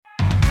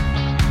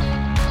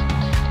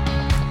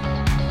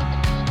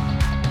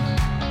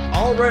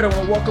All right, I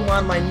want to welcome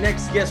on my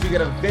next guest. We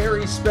got a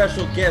very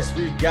special guest.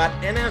 We've got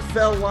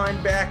NFL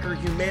linebacker,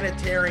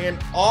 humanitarian,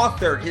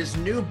 author. His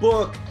new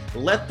book,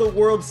 Let the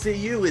World See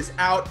You, is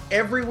out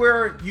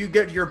everywhere you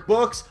get your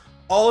books,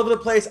 all over the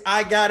place.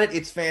 I got it.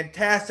 It's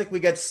fantastic. We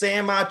got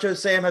Sam Acho.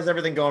 Sam, how's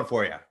everything going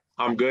for you?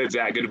 I'm good,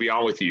 Zach. Good to be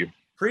on with you.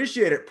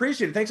 Appreciate it.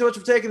 Thanks so much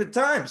for taking the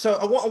time. So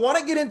I want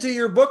to get into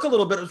your book a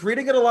little bit. I was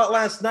reading it a lot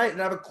last night, and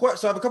I have a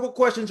couple of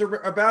questions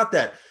about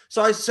that.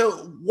 So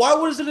why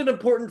was it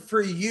important for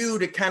you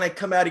to kind of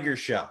come out of your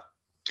shell?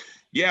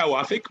 Yeah, well,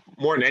 I think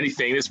more than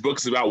anything, this book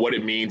is about what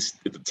it means.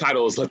 The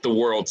title is Let the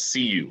World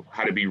See You,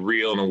 how to be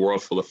real in a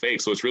world full of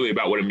fake. So it's really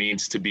about what it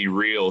means to be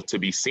real, to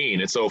be seen.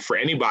 And so for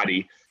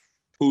anybody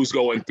who's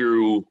going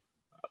through,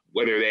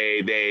 whether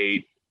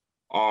they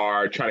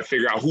are trying to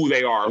figure out who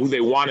they are, who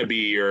they want to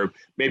be, or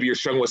maybe you're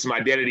struggling with some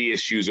identity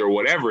issues or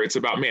whatever, it's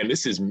about, man,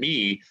 this is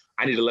me.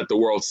 I need to let the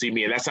world see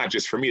me. And that's not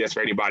just for me. That's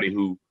for anybody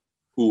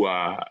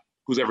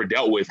who's ever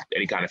dealt with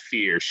any kind of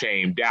fear,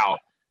 shame,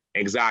 doubt,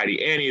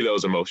 anxiety, any of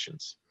those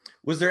emotions.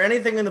 Was there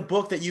anything in the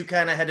book that you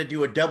kind of had to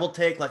do a double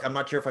take? Like, I'm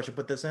not sure if I should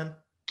put this in?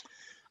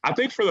 I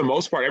think for the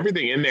most part,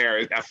 everything in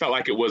there, I felt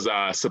like it was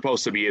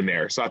supposed to be in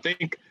there. So I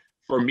think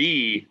for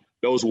me,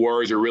 those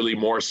words are really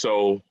more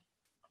so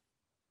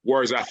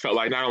words I felt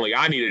like not only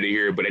I needed to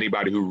hear, but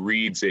anybody who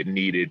reads it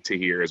needed to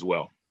hear as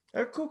well.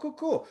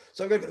 Cool.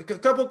 So I've got a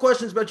couple of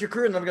questions about your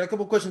career, and I've got a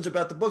couple of questions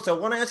about the book. So I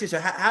want to ask you, so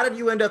how did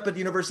you end up at the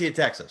University of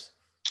Texas?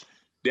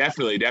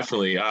 Definitely.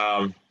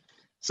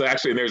 So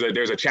actually,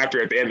 there's a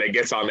chapter at the end that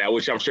gets on that,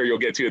 which I'm sure you'll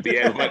get to at the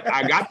end. But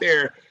I got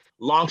there,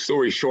 long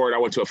story short, I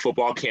went to a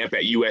football camp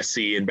at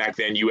USC, and back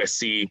then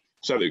USC,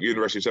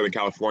 University of Southern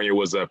California,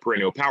 was a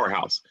perennial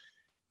powerhouse.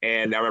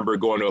 And I remember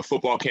going to a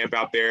football camp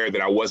out there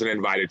that I wasn't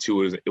invited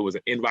to. It was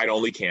an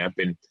invite-only camp,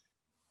 and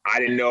I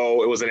didn't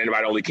know it was an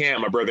invite-only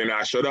camp. My brother and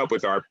I showed up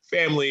with our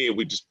family.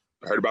 We just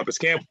heard about this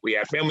camp. We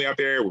had family out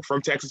there. We're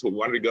from Texas, but we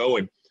wanted to go,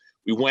 and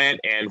we went,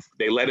 and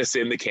they let us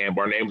in the camp.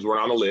 Our names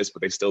weren't on the list,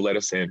 but they still let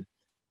us in.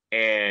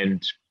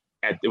 And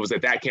it was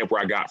at that camp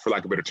where I got, for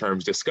lack of better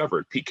terms,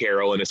 discovered. Pete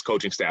Carroll and his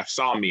coaching staff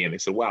saw me, and they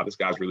said, wow, this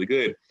guy's really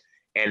good.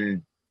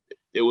 And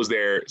it was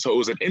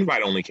an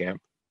invite-only camp.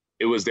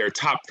 It was their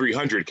top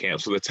 300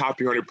 camp. So the top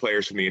 300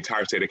 players from the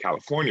entire state of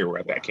California were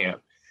at that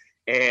camp.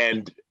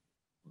 And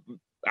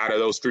out of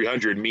those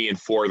 300, me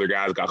and 4 other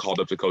guys got called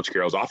up to Coach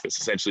Carroll's office,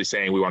 essentially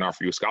saying, we want to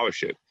offer you a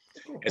scholarship.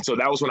 And so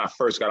that was when I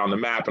first got on the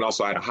map. And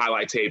also I had a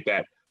highlight tape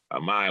that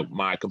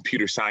my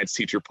computer science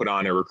teacher put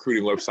on a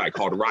recruiting website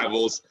called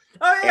Rivals.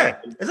 Oh, yeah.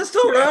 Is it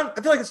still around?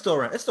 I feel like it's still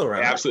around. It's still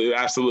around.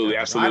 Absolutely.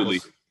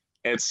 Rivals.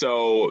 And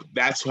so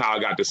that's how I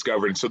got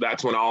discovered. And so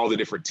that's when all the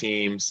different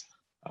teams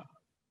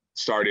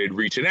started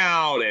reaching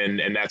out,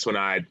 and that's when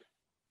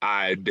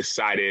I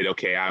decided,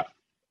 okay, I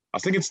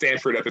was thinking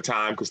Stanford at the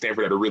time, because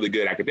Stanford had a really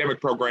good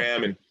academic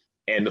program,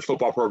 and the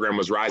football program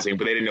was rising,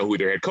 but they didn't know who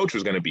their head coach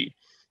was going to be.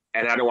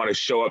 And I didn't want to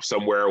show up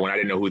somewhere when I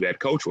didn't know who that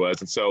coach was.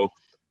 And so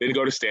didn't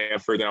go to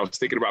Stanford. Then I was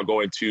thinking about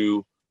going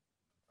to,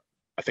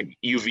 I think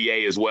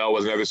UVA as well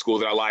was another school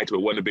that I liked,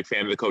 but wasn't a big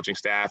fan of the coaching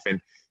staff. And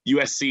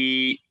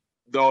USC,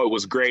 though it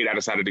was great, I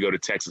decided to go to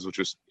Texas,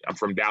 I'm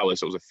from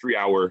Dallas. So it was a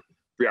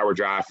 3-hour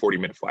drive,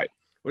 40-minute flight.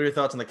 What are your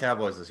thoughts on the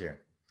Cowboys this year?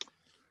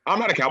 I'm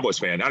not a Cowboys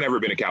fan. I've never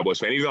been a Cowboys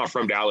fan. Even though I'm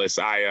from Dallas,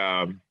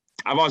 I've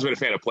always been a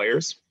fan of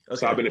players. Okay.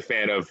 So I've been a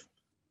fan of,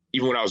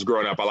 even when I was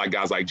growing up, I like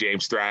guys like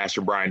James Thrash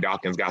or Brian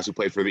Dawkins, guys who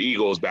played for the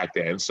Eagles back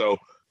then. So,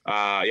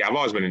 I've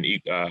always been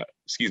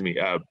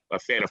a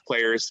fan of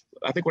players.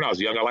 I think when I was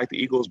young, I liked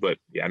the Eagles, but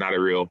yeah,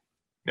 never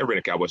been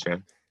a Cowboys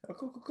fan. Oh,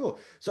 cool.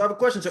 So I have a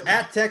question. So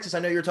at Texas, I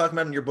know you're talking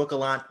about in your book a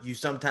lot, you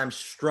sometimes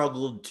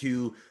struggled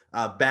to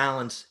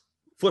balance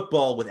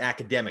football with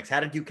academics. How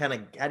did you kind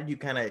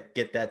of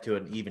get that to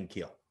an even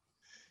keel?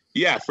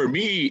 Yeah, for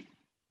me,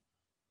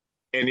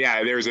 and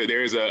yeah, there's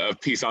a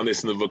piece on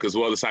this in the book as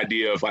well. This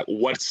idea of like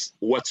what's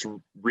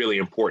really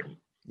important.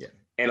 Yeah.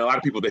 And a lot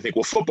of people, they think,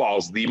 well, football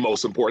is the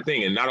most important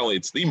thing, and not only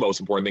it's the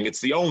most important thing,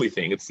 it's the only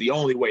thing. It's the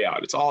only way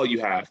out. It's all you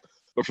have.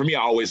 But for me,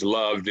 I always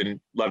loved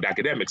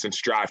academics and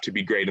strive to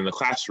be great in the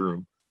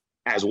classroom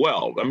as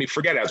well. I mean,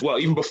 forget it as well.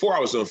 Even before I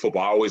was doing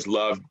football, I always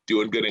loved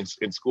doing good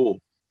in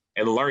school.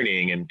 And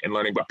learning and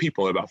learning about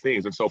people and about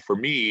things. And so for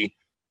me,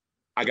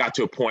 I got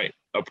to a point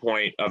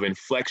of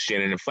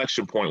inflection, an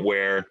inflection point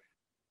where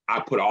I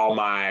put all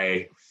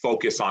my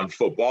focus on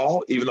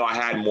football, even though I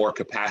had more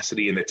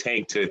capacity in the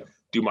tank to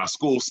do my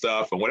school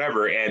stuff and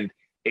whatever. And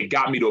it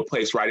got me to a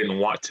place where I didn't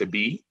want to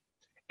be.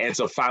 And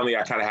so finally,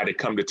 I kind of had to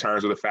come to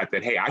terms with the fact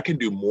that, hey, I can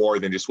do more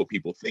than just what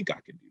people think I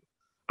can do.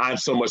 I'm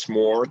so much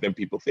more than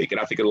people think. And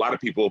I think a lot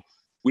of people,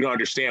 we don't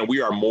understand we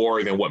are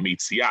more than what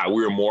meets the eye.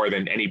 We are more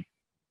than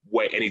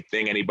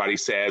anything anybody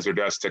says or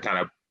does to kind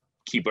of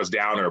keep us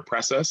down or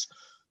oppress us.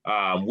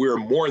 We're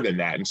more than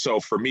that. And so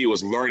for me, it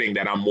was learning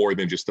that I'm more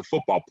than just a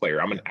football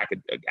player. I'm an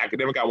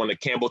academic. I won the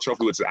Campbell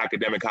Trophy, which is an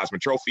academic Heisman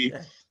Trophy,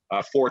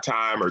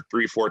 4-time or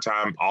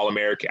 3-4-time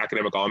All-American,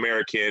 academic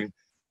All-American.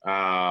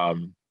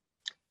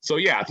 So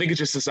yeah, I think it's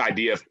just this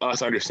idea of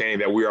us understanding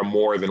that we are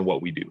more than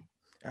what we do.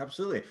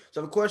 Absolutely.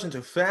 So I have a question.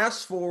 So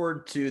fast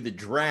forward to the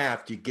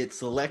draft, you get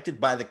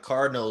selected by the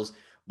Cardinals,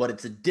 but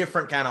it's a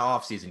different kind of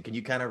offseason. Can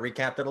you kind of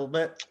recap that a little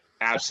bit?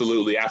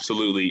 Absolutely,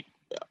 absolutely.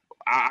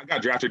 I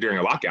got drafted during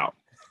a lockout.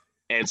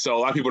 And so a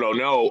lot of people don't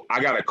know,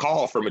 I got a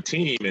call from a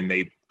team and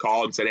they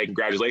called and said, hey,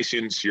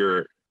 congratulations,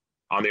 you're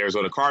on the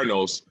Arizona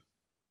Cardinals,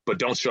 but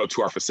don't show up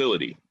to our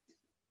facility.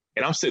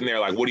 And I'm sitting there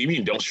like, what do you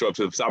mean don't show up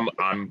to the,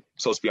 I'm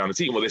supposed to be on the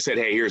team. Well, they said,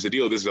 hey, here's the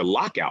deal. This is a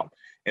lockout.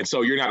 And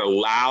so you're not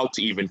allowed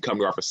to even come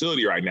to our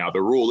facility right now.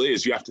 The rule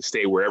is you have to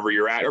stay wherever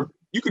you're at, or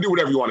you can do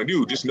whatever you want to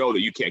do. Just know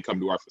that you can't come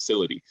to our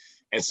facility.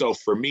 And so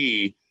for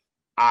me,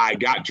 I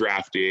got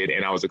drafted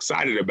and I was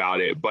excited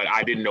about it, but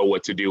I didn't know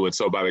what to do. And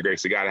so by the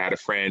grace of God, I had a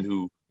friend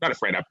who, not a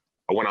friend, I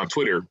went on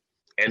Twitter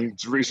and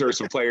researched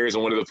some players.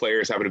 And one of the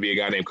players happened to be a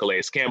guy named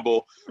Calais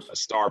Campbell, a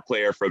star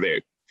player for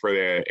the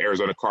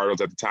Arizona Cardinals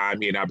at the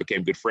time. He and I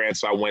became good friends.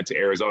 So I went to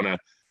Arizona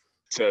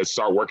to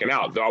start working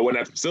out. Though I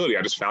wasn't at the facility,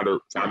 I just found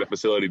a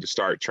facility to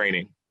start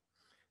training.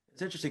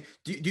 It's interesting.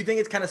 Do you think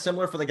it's kind of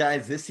similar for the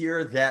guys this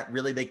year that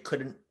really they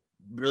couldn't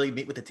really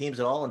meet with the teams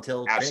at all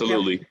until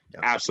Absolutely. Yeah.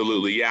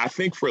 Absolutely. Yeah. I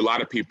think for a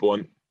lot of people,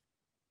 and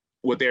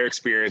what they're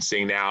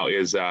experiencing now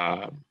is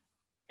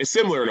it's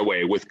similar in a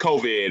way with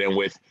COVID and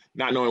with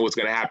not knowing what's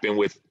going to happen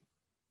with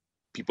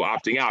people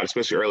opting out,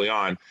 especially early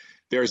on.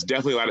 There's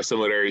definitely a lot of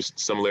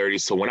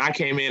similarities. So when I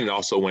came in and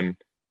also when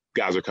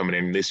guys are coming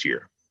in this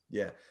year.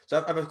 Yeah.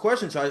 So I have a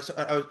question. So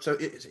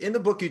in the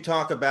book, you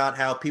talk about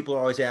how people are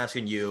always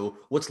asking you,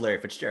 what's Larry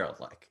Fitzgerald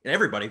like? And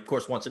everybody, of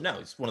course, wants to know.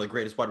 He's one of the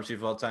greatest wide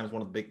receivers of all time. He's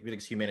one of the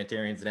biggest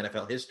humanitarians in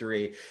NFL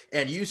history.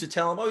 And you used to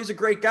tell him, oh, he's a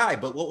great guy.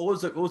 But what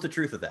was the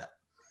truth of that?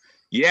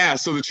 Yeah.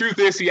 So the truth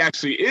is he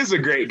actually is a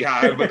great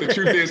guy. But the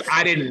truth is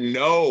I didn't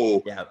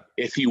know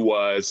if he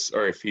was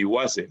or if he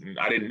wasn't. And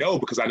I didn't know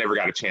because I never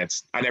got a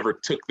chance. I never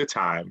took the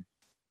time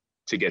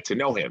to get to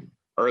know him.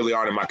 Early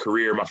on in my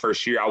career, my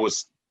first year, I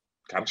was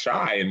kind of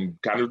shy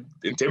and kind of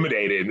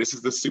intimidated. And this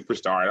is the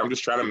superstar. And I'm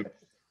just trying to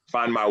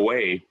find my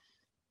way.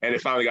 And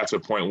it finally got to a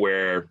point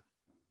where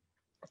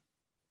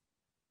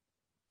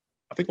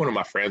I think one of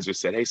my friends just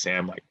said, hey,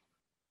 Sam, like,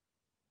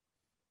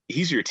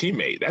 he's your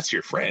teammate. That's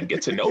your friend.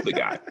 Get to know the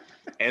guy.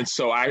 And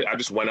so I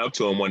just went up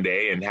to him one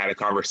day and had a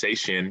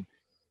conversation.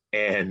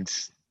 And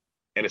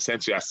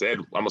essentially I said,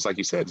 almost like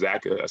you said,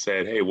 Zach, I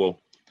said, hey, well,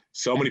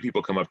 so many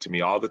people come up to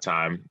me all the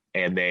time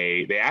and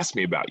they ask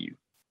me about you.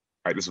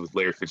 Right, this was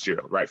Larry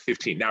Fitzgerald, right?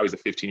 Now he's a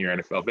 15-year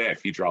NFL vet,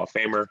 future Hall of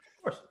Famer. Of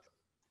course.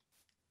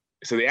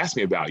 So they asked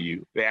me about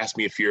you. They asked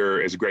me if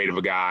you're as great of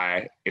a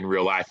guy in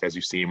real life as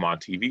you see him on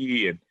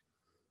TV,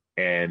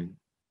 and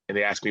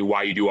they asked me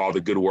why you do all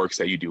the good works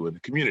that you do in the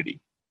community.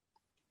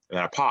 And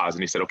I paused,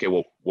 and he said, "Okay,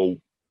 well,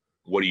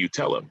 what do you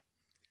tell him?"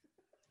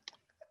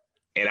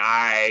 And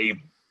I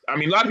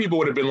mean, a lot of people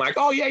would have been like,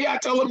 "Oh yeah,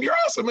 tell him you're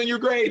awesome and you're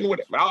great." And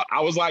whatever.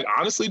 I was like,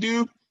 honestly,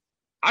 dude,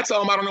 I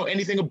tell him I don't know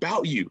anything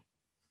about you.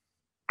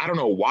 I don't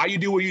know why you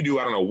do what you do.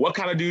 I don't know what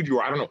kind of dude you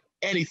are. I don't know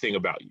anything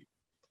about you.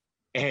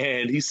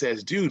 And he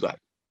says, dude, like,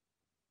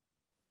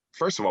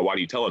 first of all, why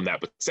do you tell him that?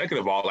 But second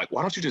of all, like,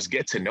 why don't you just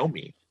get to know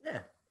me? Yeah.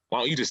 Why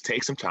don't you just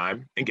take some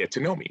time and get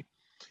to know me?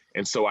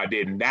 And so I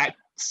did. And that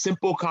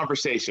simple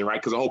conversation, right?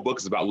 Because the whole book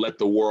is about let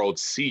the world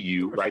see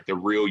you, right? The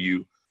real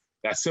you.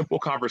 That simple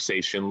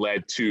conversation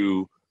led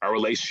to a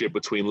relationship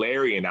between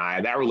Larry and I.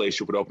 And that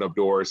relationship would open up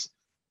doors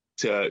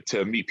to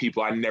meet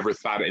people I never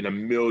thought in a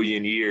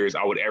million years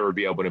I would ever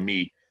be able to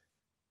meet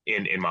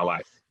in my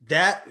life.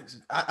 That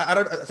I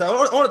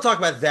want to talk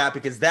about that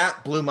because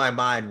that blew my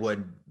mind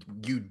when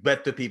you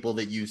met the people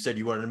that you said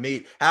you wanted to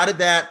meet. How did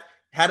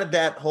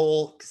that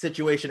whole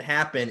situation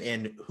happen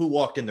and who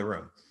walked in the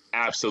room?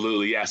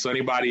 Absolutely, yeah. So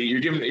you're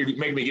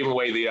making me give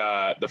away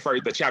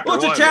the chapter. Well,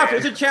 it's a chapter.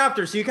 Man. It's a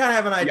chapter, so you kind of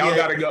have an idea. Y'all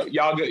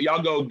gotta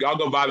go. Y'all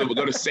go buy them.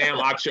 Go to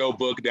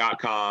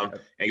SamAchoBook.com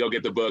and go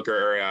get the book,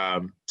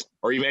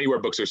 or even anywhere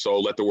books are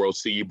sold. Let the world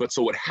see you. But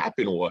so what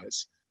happened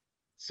was,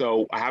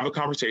 so I have a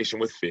conversation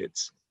with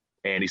Fitz,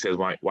 and he says,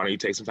 why don't you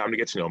take some time to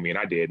get to know me? And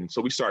I did. And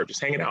so we started just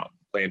hanging out,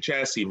 playing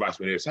chess. He invites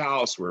me to his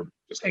house. We're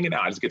just hanging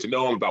out. I just get to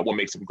know him about what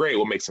makes him great,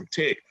 what makes him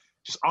tick,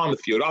 just on the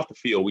field, off the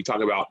field. We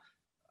talk about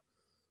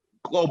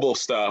global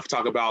stuff,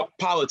 talk about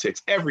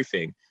politics,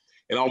 everything.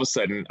 And all of a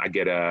sudden I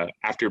get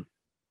after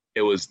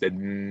it was the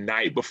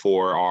night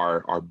before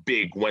our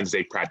big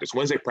Wednesday practice.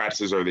 Wednesday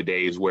practices are the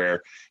days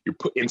where you're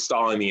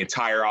installing the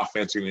entire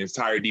offense or the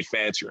entire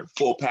defense. You're in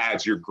full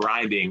pads, you're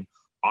grinding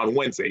on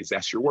Wednesdays.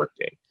 That's your work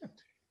day.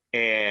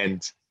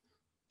 And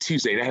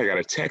Tuesday night, I got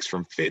a text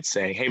from Fitz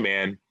saying, hey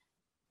man,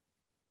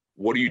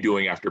 what are you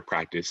doing after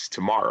practice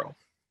tomorrow?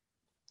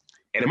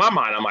 And in my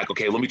mind, I'm like,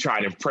 okay, let me try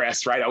and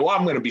impress, right? Well,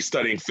 I'm going to be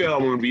studying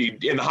film. I'm going to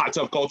be in the hot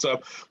tub, cold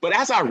tub. But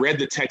as I read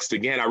the text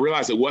again, I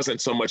realized it wasn't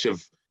so much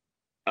of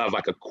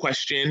like a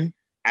question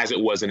as it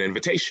was an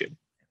invitation,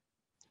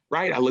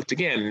 right? I looked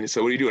again and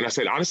said, what are you doing? I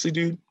said, honestly,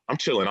 dude, I'm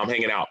chilling. I'm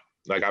hanging out.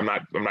 Like, I'm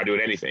not doing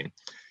anything.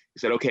 He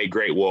said, okay,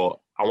 great.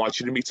 Well, I want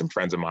you to meet some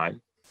friends of mine,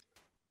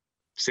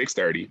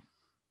 6:30,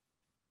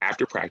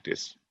 after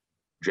practice,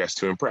 dressed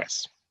to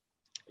impress.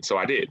 And so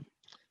I did.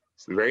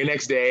 So the very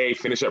next day,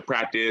 finish up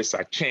practice,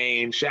 I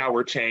change,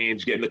 shower,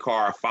 change, get in the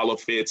car, follow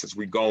Fitz as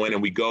we go in,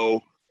 and we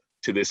go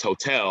to this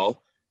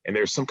hotel, and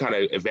there's some kind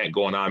of event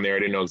going on there. I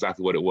didn't know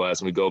exactly what it was.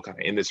 And we go kind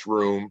of in this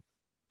room,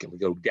 and we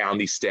go down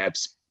these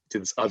steps to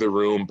this other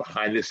room,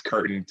 behind this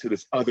curtain, to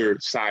this other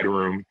side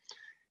room.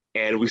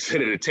 And we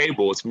sit at a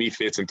table. It's me,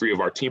 Fitz, and 3 of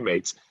our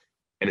teammates.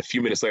 And a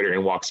few minutes later,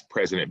 in walks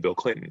President Bill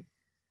Clinton,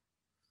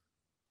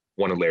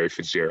 one of Larry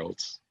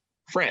Fitzgerald's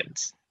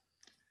friends.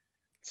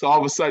 So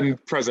all of a sudden,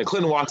 President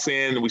Clinton walks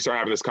in, and we start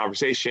having this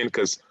conversation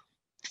because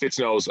Fitz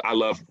knows I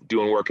love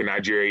doing work in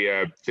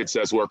Nigeria. Fitz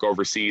does work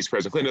overseas.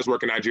 President Clinton does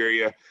work in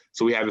Nigeria.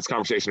 So we have this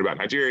conversation about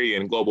Nigeria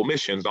and global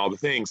missions and all the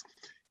things.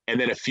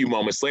 And then a few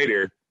moments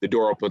later, the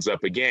door opens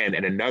up again,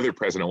 and another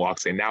president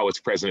walks in. Now it's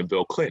President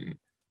Bill Clinton.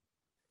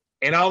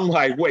 And I'm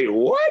like, wait,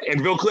 what?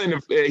 And Bill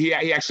Clinton, he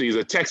actually is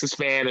a Texas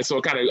fan, and so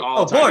it kind of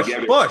all tied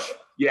together. Bush.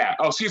 Yeah.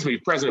 Oh, excuse me,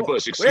 President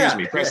Bush.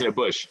 President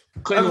Bush.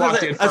 Clinton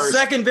walked in first. A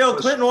second Bill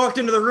Clinton walked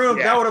into the room.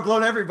 Yeah. That would have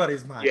blown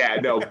everybody's mind. Yeah,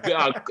 no.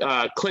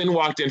 Clinton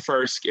walked in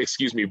first.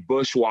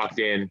 Bush walked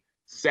in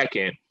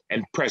second.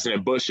 And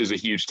President Bush is a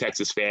huge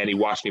Texas fan. He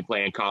watched me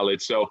play in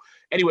college. So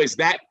anyways,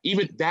 that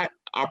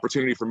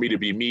opportunity for me to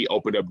be me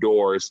opened up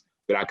doors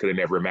that I could have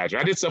never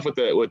imagined. I did stuff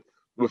with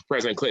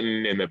President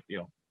Clinton in the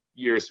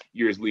years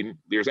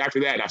after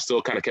that, and I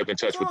still kind of kept in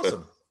touch with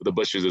the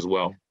Bushes as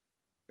well.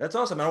 That's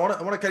awesome. I want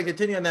to kind of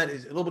continue on that a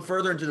little bit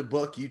further into the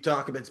book. You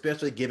talk about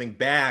especially giving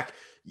back.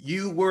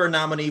 You were a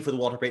nominee for the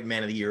Walter Payton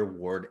Man of the Year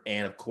Award,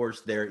 and of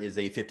course, there is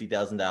a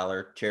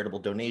 $50,000 charitable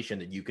donation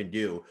that you can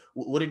do.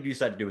 What did you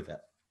decide to do with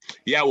that?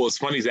 Yeah, well, it's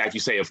funny, Zach, you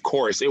say, of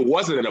course. It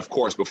wasn't an of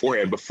course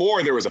beforehand.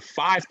 Before, there was a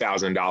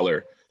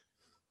 $5,000,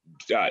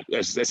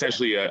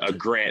 essentially a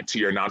grant to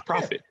your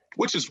nonprofit,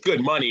 which is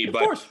good money,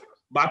 but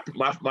my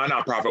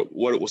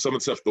nonprofit, some of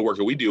the stuff, the work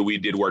that we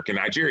did work in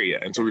Nigeria.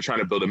 And so we're trying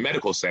to build a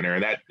medical center,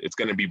 and that it's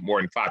going to be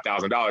more than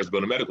 $5,000 to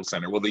build a medical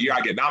center. Well, the year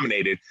I get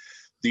nominated,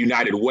 the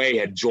United Way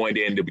had joined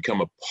in to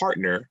become a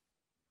partner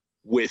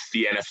with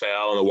the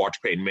NFL and the Walter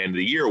Payton Man of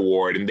the Year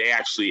Award. And they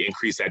actually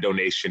increased that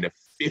donation to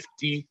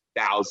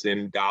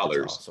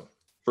 $50,000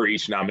 for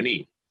each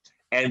nominee.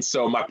 And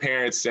so my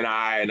parents and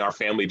I and our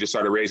family just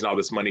started raising all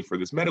this money for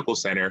this medical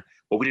center,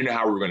 but we didn't know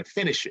how we were going to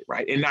finish it,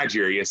 right? In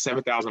Nigeria,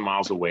 7,000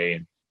 miles away,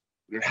 and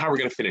we didn't know how we're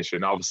going to finish it.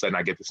 And all of a sudden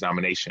I get this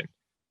nomination,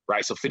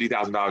 right? So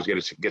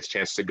 $50,000 gets a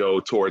chance to go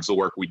towards the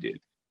work we did.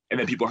 And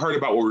then people heard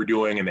about what we were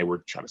doing, and they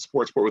were trying to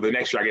support. Well, the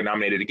next year I get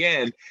nominated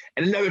again,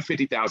 and another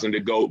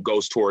 $50,000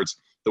 goes towards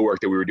the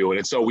work that we were doing.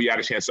 And so we had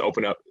a chance to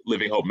open up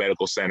Living Hope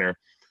Medical Center,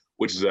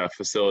 which is a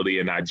facility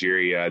in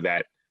Nigeria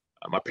that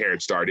my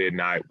parents started,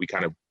 and we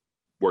kind of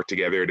work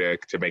together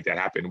to make that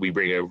happen. We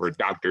bring over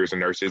doctors and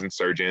nurses and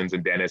surgeons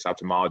and dentists,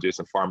 ophthalmologists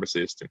and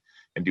pharmacists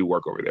and do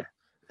work over there.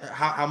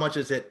 How much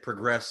has it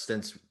progressed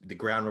since the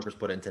groundwork was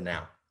put into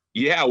now?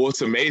 Yeah, well,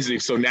 it's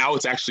amazing. So now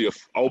it's actually an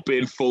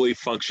open, fully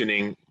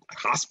functioning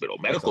hospital,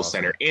 medical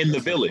center in the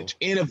village,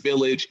 in a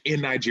village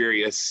in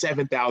Nigeria,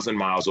 7,000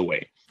 miles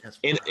away.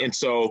 And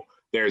so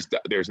there's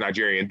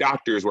Nigerian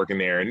doctors working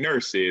there and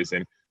nurses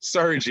and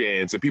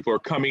surgeons, and people are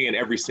coming in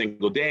every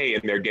single day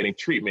and they're getting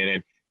treatment.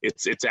 And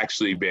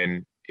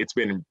it's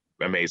been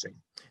amazing.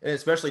 And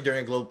especially during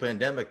a global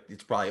pandemic,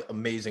 it's probably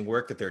amazing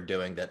work that they're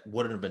doing that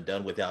wouldn't have been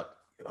done without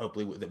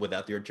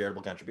your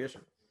charitable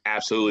contribution.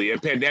 Absolutely.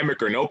 And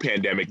pandemic or no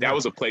pandemic, that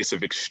was a place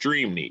of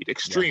extreme need.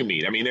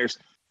 I mean,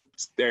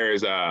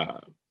 there's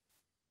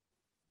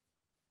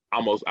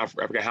almost, I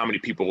forget how many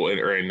people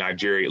are in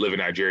Nigeria, live in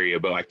Nigeria,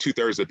 but like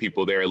 2/3 of the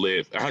people there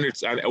live,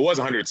 it was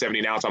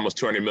 170, now it's almost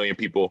 200 million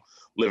people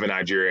live in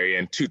Nigeria,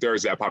 and 2/3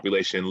 of that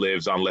population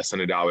lives on less than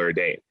 $1 a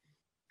day.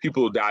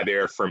 People die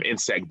there from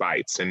insect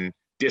bites and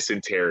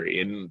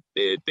dysentery and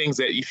things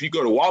that if you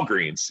go to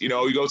Walgreens, you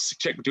go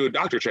do a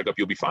doctor checkup,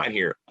 you'll be fine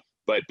here.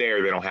 But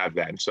there, they don't have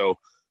that. And so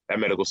that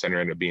medical center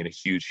ended up being a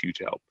huge, huge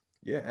help.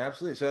 Yeah,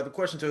 absolutely. So I have a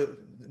question to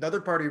another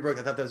part of your book.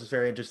 I thought this was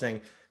very interesting.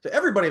 So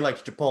everybody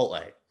likes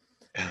Chipotle.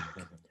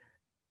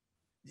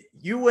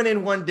 You went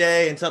in one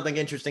day and something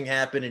interesting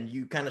happened and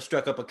you kind of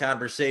struck up a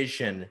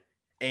conversation,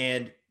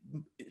 and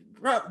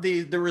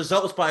the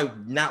result was probably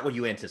not what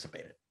you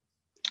anticipated.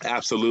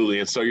 Absolutely.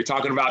 And so you're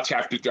talking about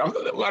chapter 3.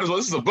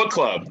 This is a book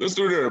club. Let's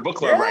do it in a book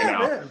club right now.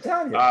 Man, I'm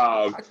telling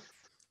you.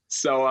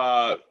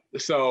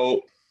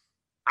 So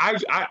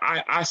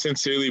I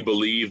sincerely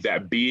believe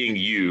that being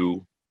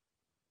you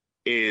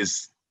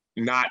is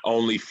not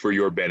only for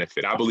your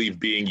benefit. I believe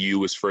being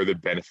you is for the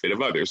benefit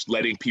of others,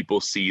 letting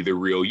people see the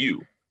real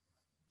you.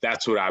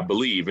 That's what I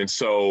believe. And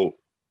so,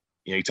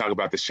 you talk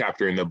about this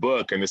chapter in the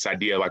book and this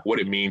idea like what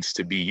it means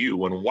to be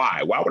you and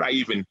why. Why would I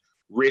even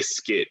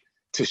risk it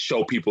to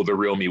show people the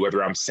real me,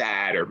 whether I'm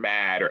sad or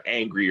mad or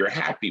angry or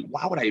happy?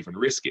 Why would I even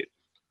risk it?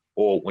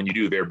 Well, when you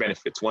do, there are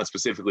benefits. One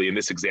specifically in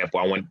this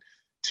example, I went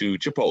to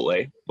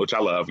Chipotle, which I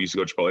love. I used to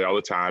go to Chipotle all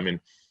the time.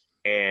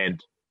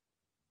 And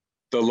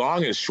the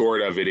long and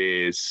short of it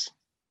is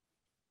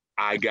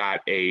I got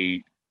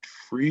a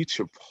free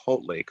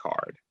Chipotle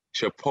card.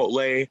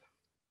 Chipotle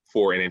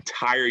for an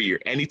entire year.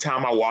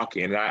 Anytime I walk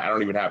in, and I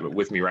don't even have it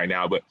with me right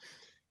now, but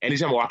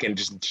anytime I walk in,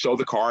 just show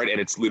the card, and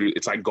it's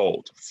like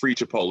gold, free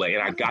Chipotle.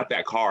 And I got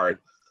that card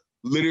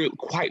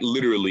quite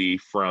literally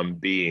from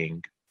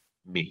being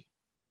me.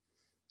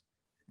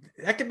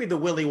 That could be the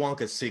Willy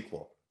Wonka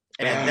sequel,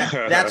 and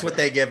that's what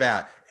they give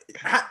out.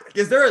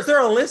 Is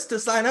there a list to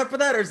sign up for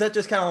that, or is that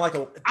just kind of like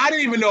I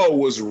didn't even know it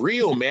was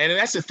real, man. And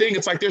that's the thing.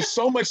 It's like there's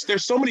so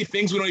many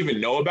things we don't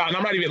even know about. And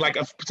I'm not even like,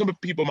 some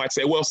people might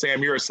say, well,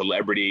 Sam, you're a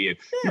celebrity and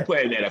you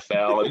play in the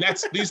NFL, and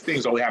these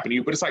things only happen to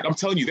you. But it's like, I'm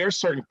telling you, there are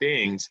certain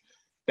things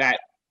that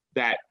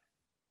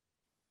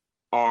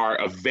are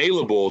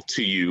available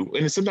to you,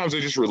 and sometimes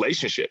they're just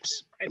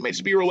relationships. It may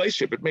just be a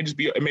relationship. It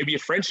may be a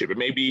friendship. It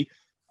may be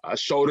a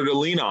shoulder to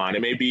lean on.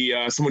 It may be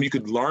someone you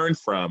could learn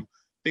from.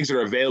 Things that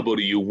are available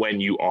to you when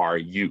you are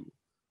you.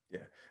 Yeah.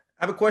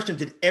 I have a question.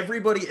 Did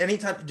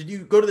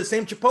you go to the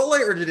same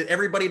Chipotle, or did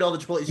everybody at all the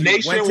Chipotles you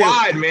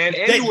nationwide, man,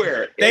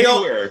 anywhere.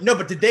 No,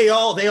 but did they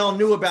all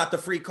knew about the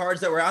free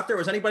cards that were out there?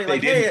 Was anybody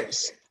like, hey?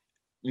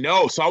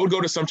 No, so I would go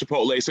to some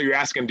Chipotle. So you're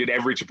asking, did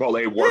every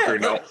Chipotle worker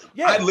know?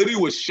 Yeah. I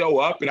literally would show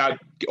up and I'd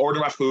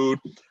order my food.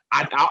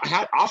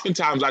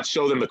 Oftentimes I'd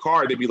show them the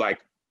card. They'd be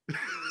like,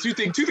 two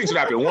things would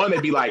happen. One,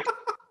 they'd be like,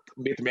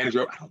 get the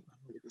manager, I don't know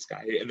this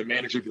guy, and the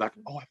manager would be like,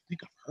 oh, I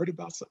think I've heard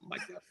about something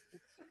like that.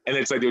 And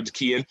it's like they would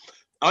key in.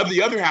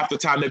 The other half of the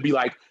time, they'd be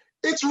like,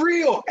 it's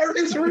real.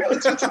 It's real.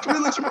 It's real.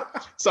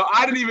 So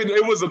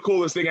it was the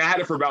coolest thing. I had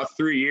it for about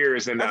 3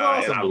 years, and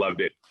awesome. And I loved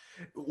it.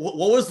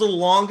 What was the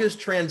longest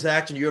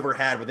transaction you ever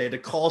had where they had to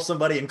call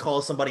somebody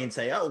and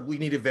say, oh, we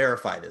need to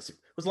verify this? It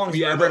was long as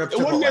you ever it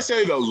wasn't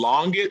necessarily the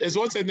longest. It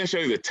wasn't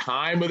necessarily the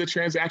time of the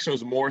transaction. It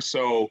was more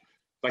so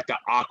like the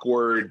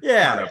awkward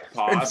kind of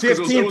pause. And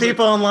 15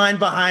 people in line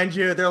behind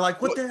you. They're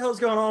like, what the hell's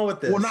going on with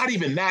this? Well, not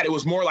even that. It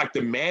was more like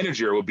the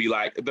manager would be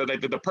like,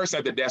 the person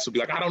at the desk would be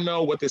like, I don't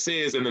know what this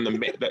is. And then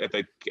at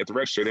the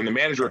register, then the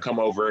manager would come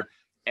over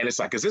and it's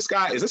like, is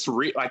this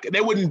real? Like, they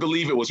wouldn't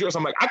believe it was real. So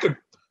I'm like, I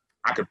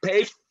could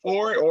pay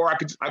for it, or I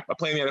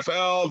play in the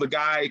NFL. The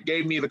guy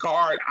gave me the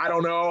card. I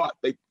don't know.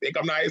 They think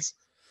I'm nice.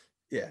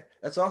 Yeah,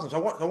 that's awesome.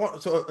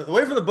 So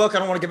away from the book, I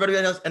don't want to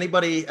give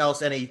anybody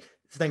else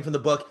anything from the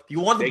book. If you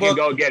want the book, they can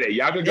go get it.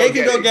 Y'all can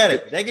go get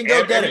it. They can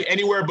go get it.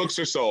 Anywhere books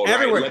are sold.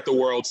 Everywhere. Right? Let the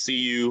world see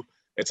you.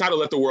 It's titled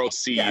Let the World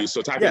See You.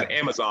 So type in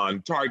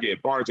Amazon,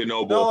 Target, Barnes &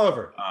 Noble. All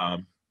over.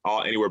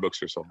 Anywhere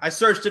books are sold. I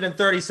searched it in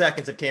 30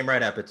 seconds. It came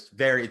right up. It's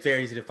very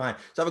easy to find.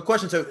 So I have a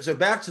question. So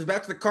back to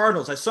the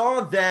Cardinals. I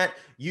saw that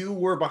you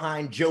were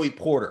behind Joey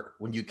Porter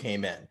when you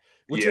came in.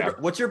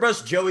 What's your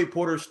best Joey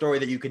Porter story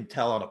that you can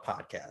tell on a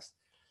podcast?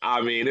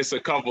 I mean, it's a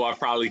couple I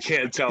probably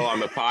can't tell on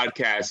the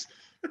podcast.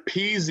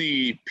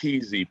 Peasy.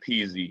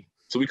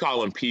 So we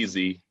call him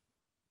Peasy.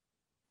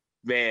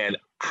 Man,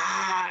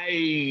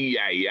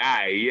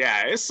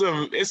 it's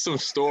some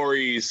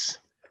stories.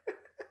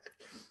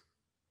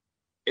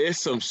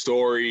 It's some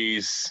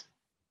stories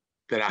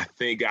that I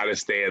think got to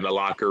stay in the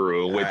locker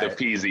room with the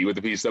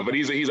Peasy stuff. But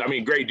he's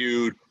great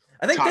dude.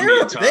 I think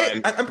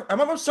I'm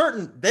almost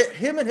certain that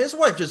him and his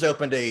wife just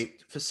opened a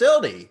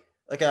facility,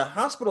 like a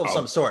hospital of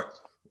some sort.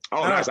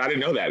 Oh, nice. I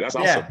didn't know that. That's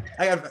awesome.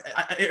 Yeah,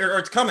 or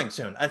it's coming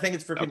soon. I think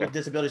it's for people with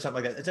disabilities,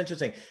 something like that. It's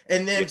interesting.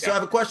 And then, so I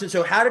have a question.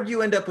 So how did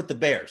you end up with the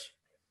Bears?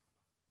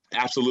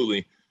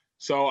 Absolutely.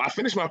 So I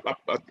finished I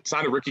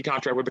signed a rookie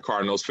contract with the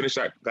Cardinals, finished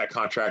that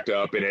contract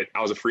up, and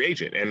I was a free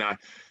agent. And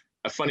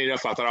funny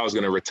enough, I thought I was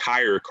going to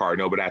retire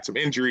Cardinal, but I had some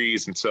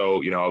injuries. And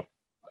so,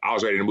 I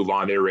was ready to move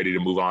on. They were ready to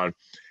move on.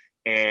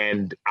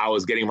 And I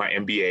was getting my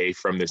MBA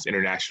from this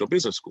international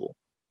business school.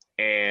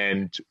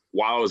 And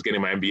while I was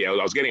getting my MBA,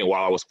 I was getting it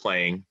while I was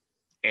playing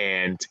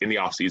and in the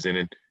off season.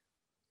 And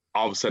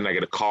all of a sudden I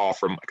get a call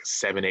from like a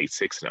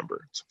 786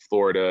 number. It's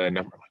Florida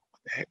number. I'm like,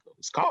 what the heck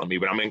is calling me?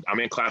 But I'm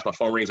in class. My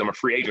phone rings. I'm a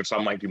free agent. So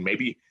I'm like, dude,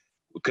 maybe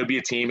it could be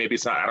a team. Maybe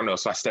it's not. I don't know.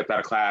 So I stepped out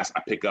of class.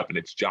 I pick up and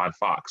it's John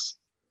Fox,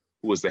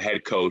 who was the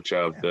head coach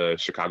of the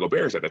Chicago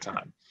Bears at the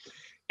time.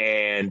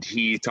 And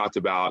he talked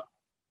about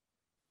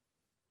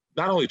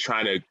not only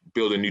trying to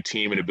build a new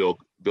team and to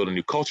build a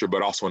new culture,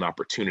 but also an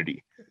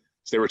opportunity.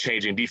 So they were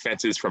changing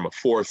defenses from a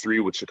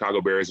 4-3, which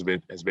Chicago Bears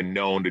has been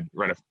known to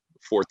run a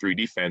 4-3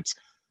 defense,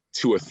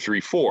 to a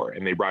 3-4.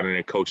 And they brought in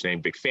a coach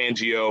named Vic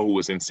Fangio, who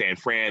was in San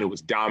Fran, who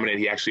was dominant.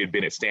 He actually had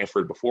been at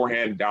Stanford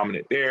beforehand,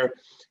 dominant there,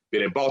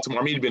 been in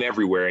Baltimore. I mean, he'd been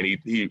everywhere. And he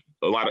in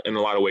a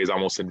lot of ways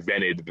almost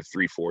invented the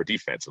 3-4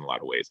 defense in a lot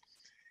of ways.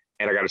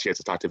 And I got a chance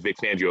to talk to Vic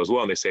Fangio as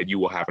well. And they said, you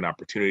will have an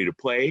opportunity to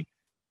play,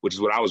 which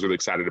is what I was really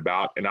excited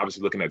about. And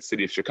obviously looking at the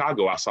city of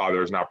Chicago, I saw there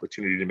was an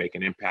opportunity to make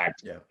an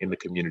impact in the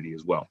community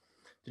as well.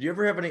 Did you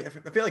ever have any? I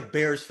feel like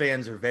Bears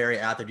fans are very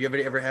out there. Do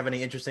you ever have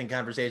any interesting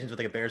conversations with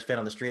like a Bears fan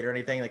on the street or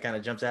anything that kind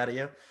of jumps out at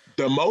you?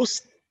 The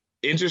most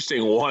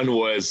interesting one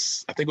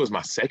was, I think it was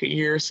my second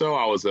year or so.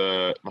 I was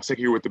my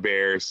second year with the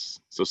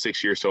Bears, so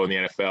 6 years or so in the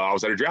NFL. I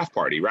was at a draft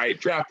party, right?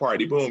 Draft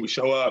party, boom, we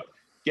show up,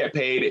 get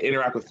paid,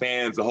 interact with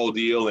fans, the whole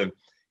deal.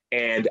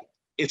 And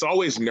it's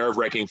always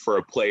nerve-wracking for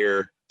a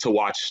player to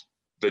watch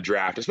the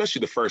draft,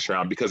 especially the first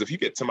round, because if you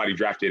get somebody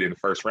drafted in the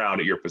first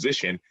round at your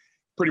position,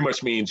 pretty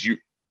much means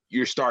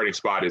your starting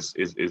spot is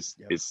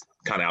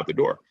kind of out the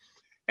door.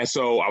 And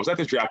so I was at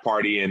this draft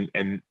party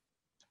and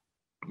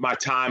my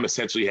time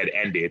essentially had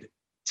ended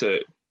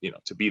to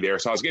be there.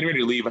 So I was getting ready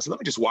to leave. I said, let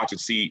me just watch and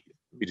see.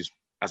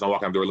 As I'm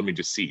walking out the door, let me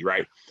just see,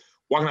 right?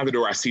 Walking out the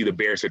door, I see the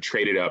Bears had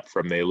traded up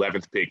from the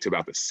 11th pick to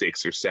about the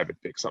 6th or 7th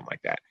pick, something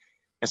like that.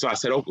 And so I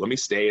said, oh, let me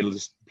stay and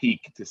just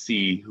peek to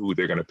see who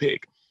they're going to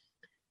pick.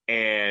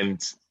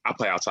 And I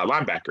play outside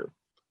linebacker.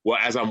 Well,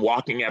 as I'm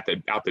walking out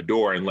the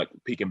door and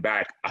peeking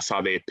back, I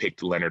saw they had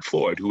picked Leonard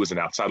Floyd, who was an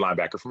outside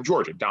linebacker from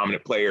Georgia,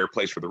 dominant player,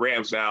 plays for the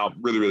Rams now,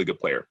 really, really good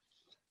player.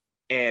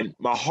 And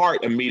my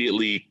heart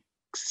immediately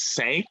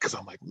sank because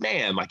I'm like,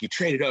 man, like you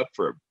traded up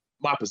for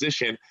my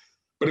position.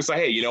 But it's like,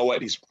 hey, you know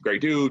what? He's a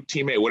great dude,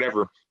 teammate,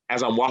 whatever.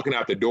 As I'm walking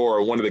out the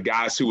door, one of the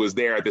guys who was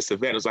there at this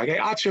event was like, hey,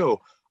 Acho.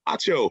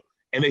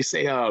 And they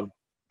say,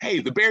 hey,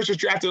 the Bears just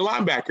drafted a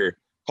linebacker.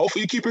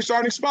 Hopefully you keep your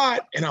starting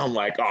spot. And I'm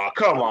like, oh,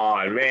 come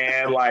on,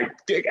 man. Like,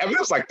 it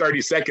was like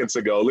 30 seconds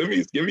ago.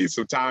 Give me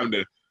some time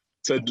to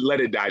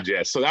let it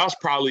digest. So that was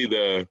probably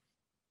the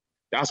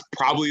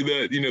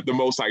the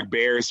most like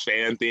Bears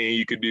fan thing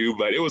you could do.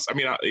 But it was,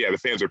 the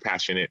fans are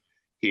passionate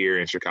here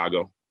in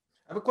Chicago.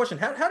 I have a question.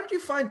 How did you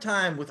find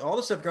time with all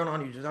the stuff going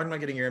on? You're talking about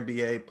getting your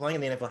MBA,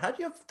 playing in the NFL. How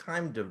do you have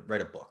time to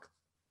write a book?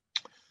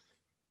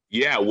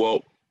 Yeah,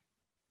 well,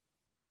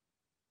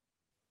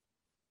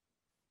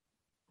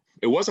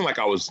 it wasn't like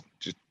I was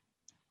just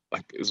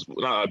like, it was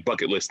not a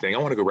bucket list thing. I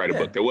want to go write a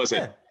book. There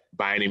wasn't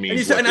by any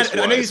means. I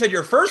know you said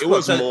your first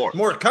book was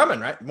more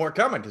coming, right? More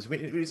coming because we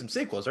need some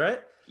sequels,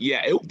 right?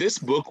 Yeah, this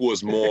book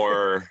was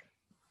more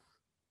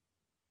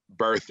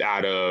birthed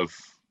out of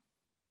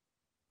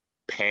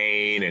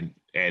pain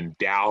and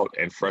doubt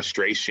and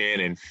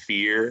frustration and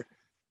fear,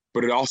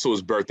 but it also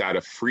was birthed out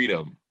of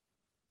freedom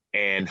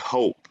and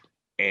hope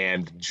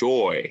and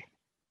joy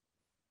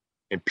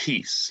and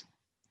peace.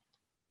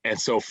 And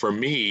so for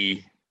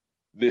me,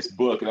 this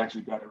book, I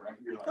actually got it right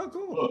here. Oh,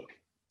 cool. Look,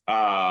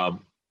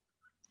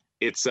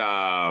 it's in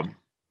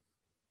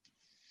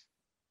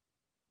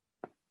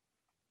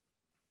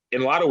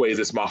a lot of ways,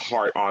 it's my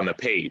heart on the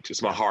page.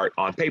 It's my heart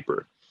on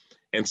paper.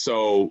 And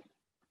so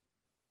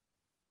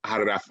how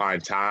did I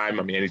find time?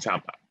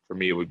 Anytime for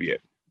me, it would be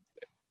it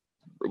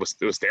was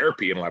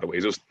therapy in a lot of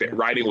ways.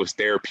 Writing was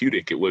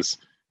therapeutic. It was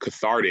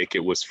cathartic.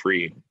 It was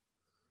freeing.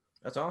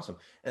 That's awesome.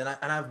 And I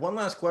have one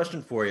last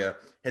question for you.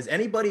 Has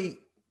anybody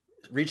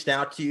reached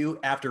out to you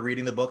after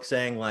reading the book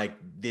saying like,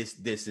 this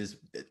is,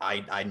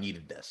 I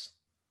needed this?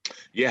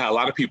 Yeah, a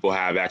lot of people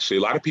have actually.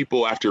 A lot of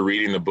people after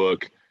reading the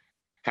book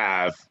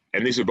have,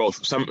 and these are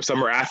both,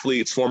 some are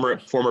athletes, former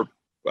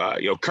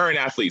current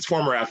athletes,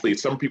 former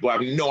athletes. Some people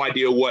have no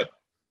idea what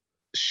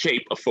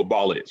shape of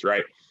football is,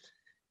 right?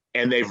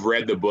 And they've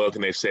read the book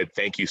and they've said,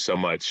 thank you so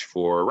much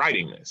for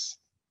writing this.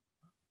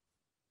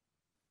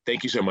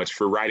 Thank you so much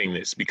for writing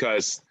this,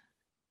 because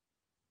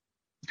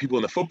people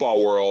in the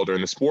football world or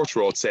in the sports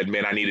world said,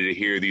 man, I needed to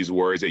hear these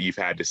words that you've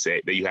had to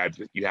say, that you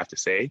have to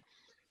say.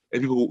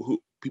 And people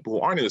who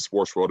aren't in the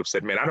sports world have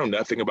said, man, I know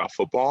nothing about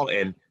football,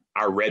 and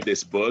I read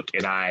this book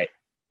and like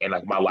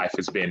my life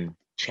has been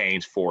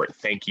changed for it.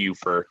 Thank you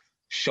for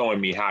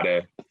showing me how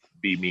to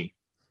be me.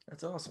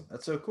 That's awesome.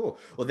 That's so cool.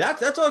 Well,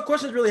 that's all the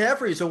questions we really have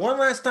for you. So one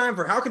last time,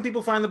 for how can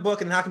people find the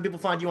book and how can people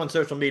find you on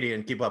social media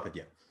and keep up with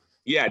you?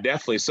 Yeah,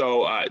 definitely.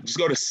 So just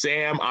go to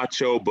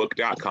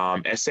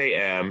samachobook.com,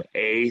 SAMACHO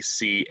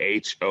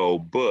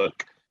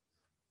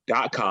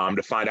book.com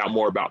to find out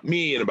more about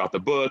me and about the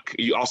book.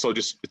 You also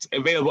it's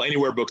available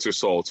anywhere books are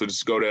sold. So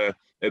just go to,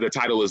 the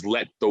title is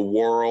Let the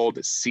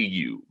World See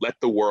You. Let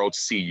the World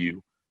See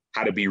You.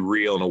 How to Be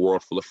Real in a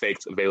World Full of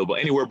Fakes. Available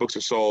anywhere books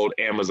are sold,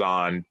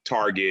 Amazon,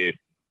 Target,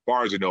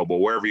 Barnes & Noble,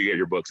 wherever you get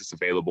your books, it's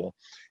available.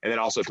 And then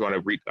also if you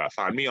want to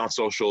find me on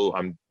social,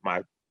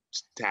 my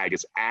tag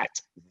is at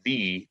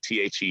the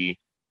THE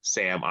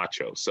Sam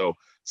Acho. So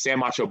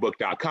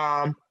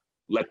samachobook.com,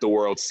 Let the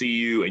World See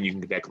You, and you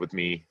can connect with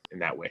me in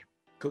that way.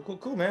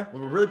 Cool, man.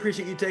 Well, we really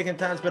appreciate you taking the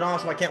time. It's been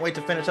awesome. I can't wait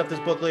to finish up this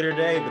book later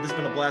today, but this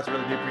has been a blast. I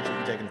really do appreciate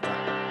you taking the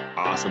time.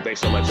 Awesome. Thanks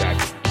so much, Zach.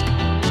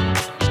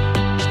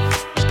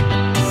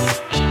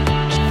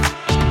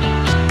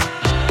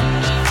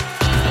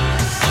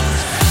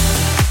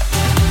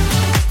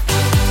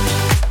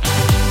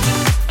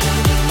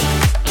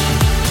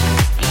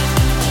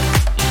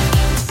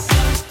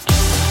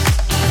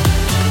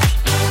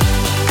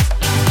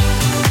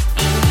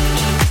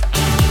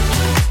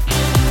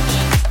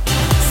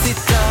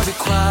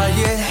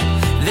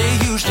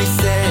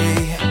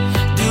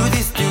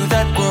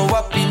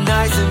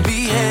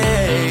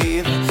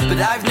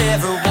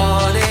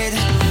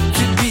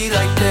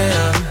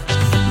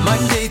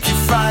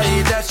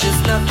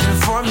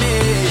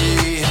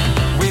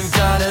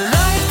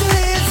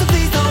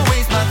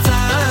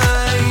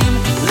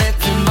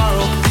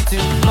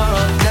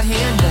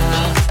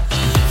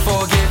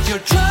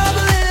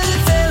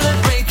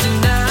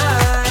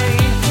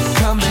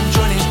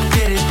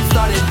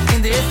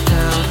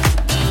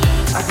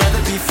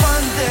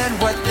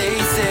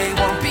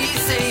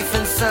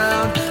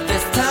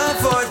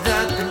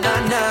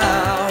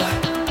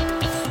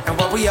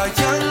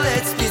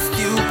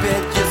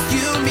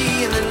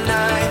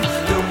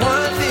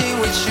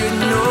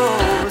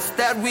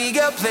 We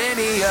got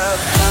plenty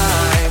of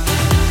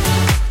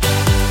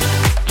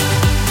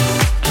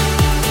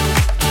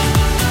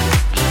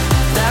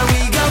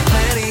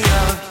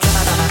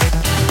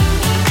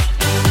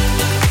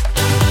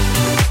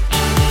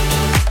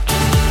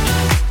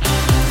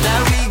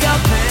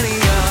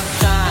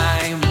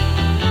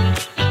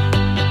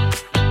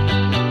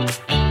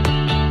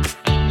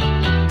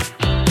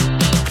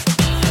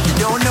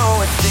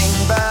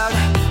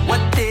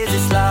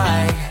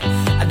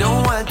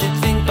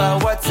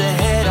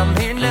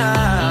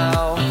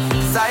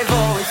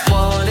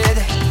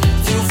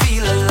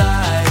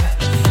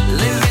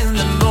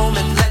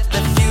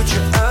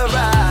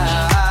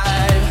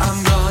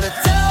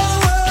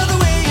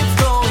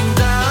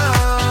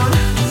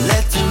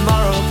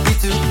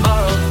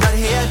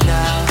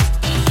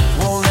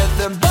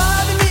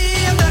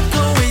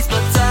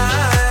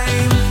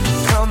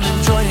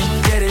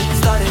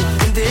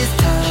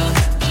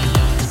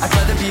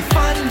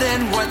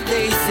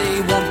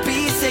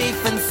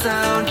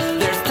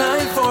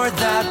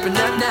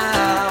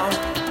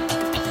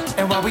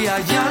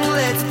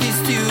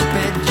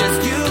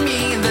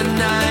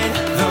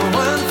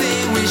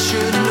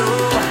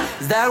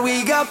that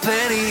we got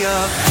plenty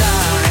of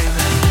time.